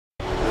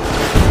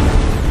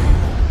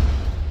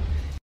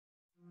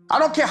I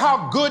don't care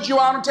how good you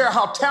are. I don't care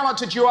how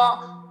talented you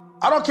are.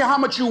 I don't care how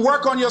much you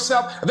work on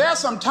yourself. There are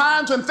some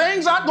times when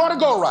things aren't going to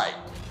go right.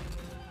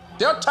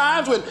 There are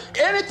times when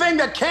anything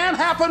that can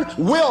happen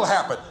will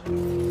happen.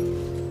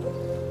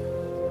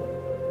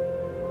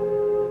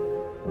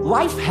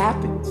 Life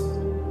happens.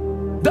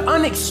 The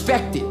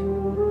unexpected,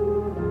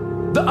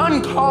 the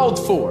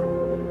uncalled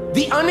for,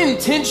 the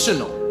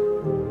unintentional.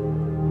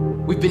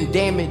 We've been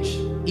damaged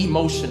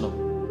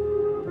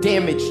emotionally,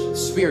 damaged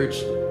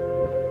spiritually.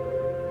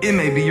 It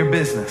may be your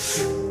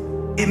business.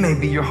 It may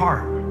be your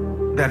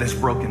heart that is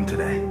broken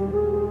today.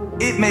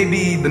 It may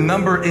be the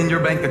number in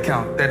your bank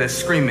account that is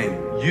screaming,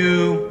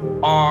 "You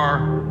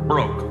are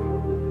broke."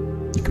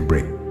 You can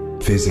break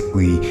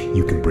physically,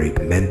 you can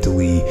break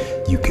mentally,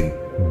 you can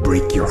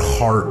break your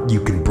heart,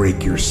 you can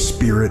break your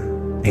spirit,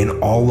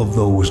 and all of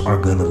those are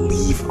gonna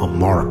leave a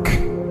mark.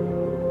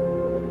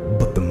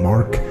 But the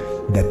mark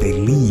that they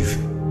leave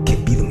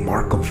can be the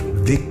mark of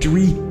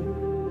victory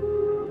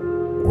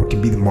or it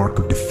can be the mark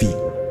of defeat.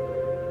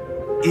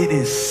 It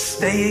is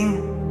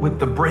staying with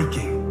the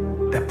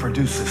breaking that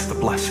produces the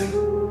blessing.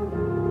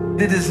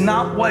 It is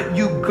not what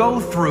you go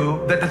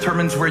through that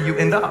determines where you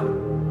end up.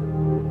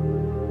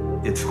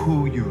 It's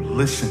who you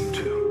listen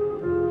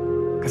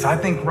to. Because I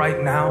think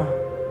right now,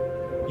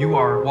 you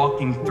are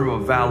walking through a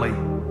valley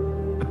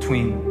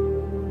between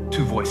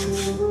two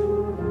voices.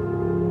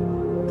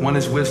 One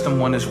is wisdom,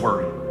 one is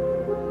worry.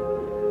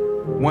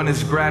 One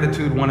is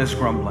gratitude, one is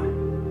grumbling.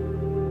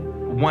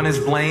 One is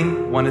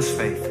blame, one is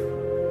faith.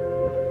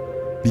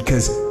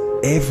 Because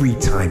every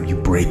time you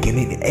break, and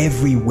in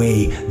every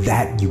way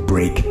that you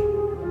break,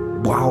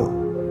 while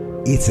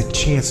it's a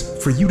chance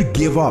for you to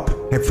give up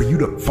and for you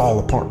to fall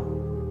apart,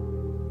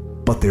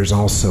 but there's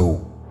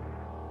also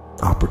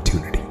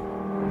opportunity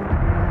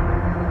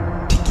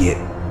to get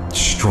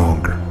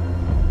stronger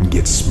and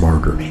get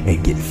smarter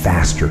and get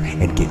faster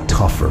and get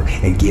tougher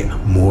and get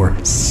more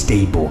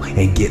stable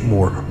and get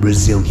more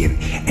resilient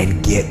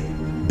and get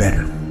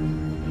better.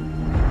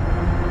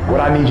 What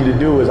I need you to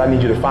do is I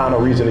need you to find a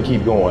reason to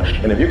keep going.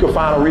 And if you can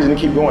find a reason to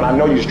keep going, I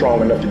know you're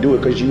strong enough to do it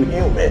because you're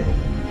human.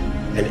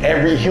 And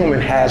every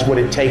human has what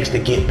it takes to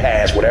get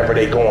past whatever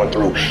they're going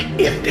through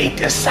if they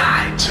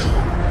decide to.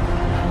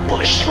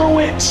 Push through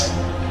it.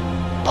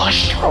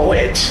 Push through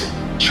it.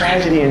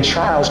 Tragedy and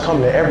trials come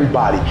to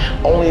everybody.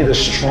 Only the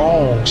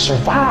strong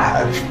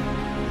survive.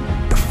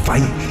 The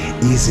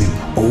fight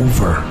isn't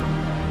over.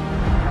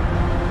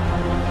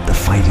 The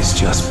fight is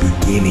just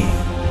beginning.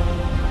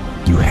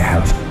 You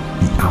have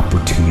the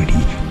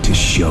opportunity to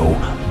show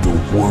the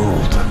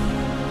world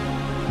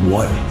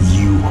what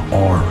you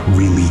are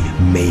really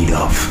made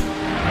of.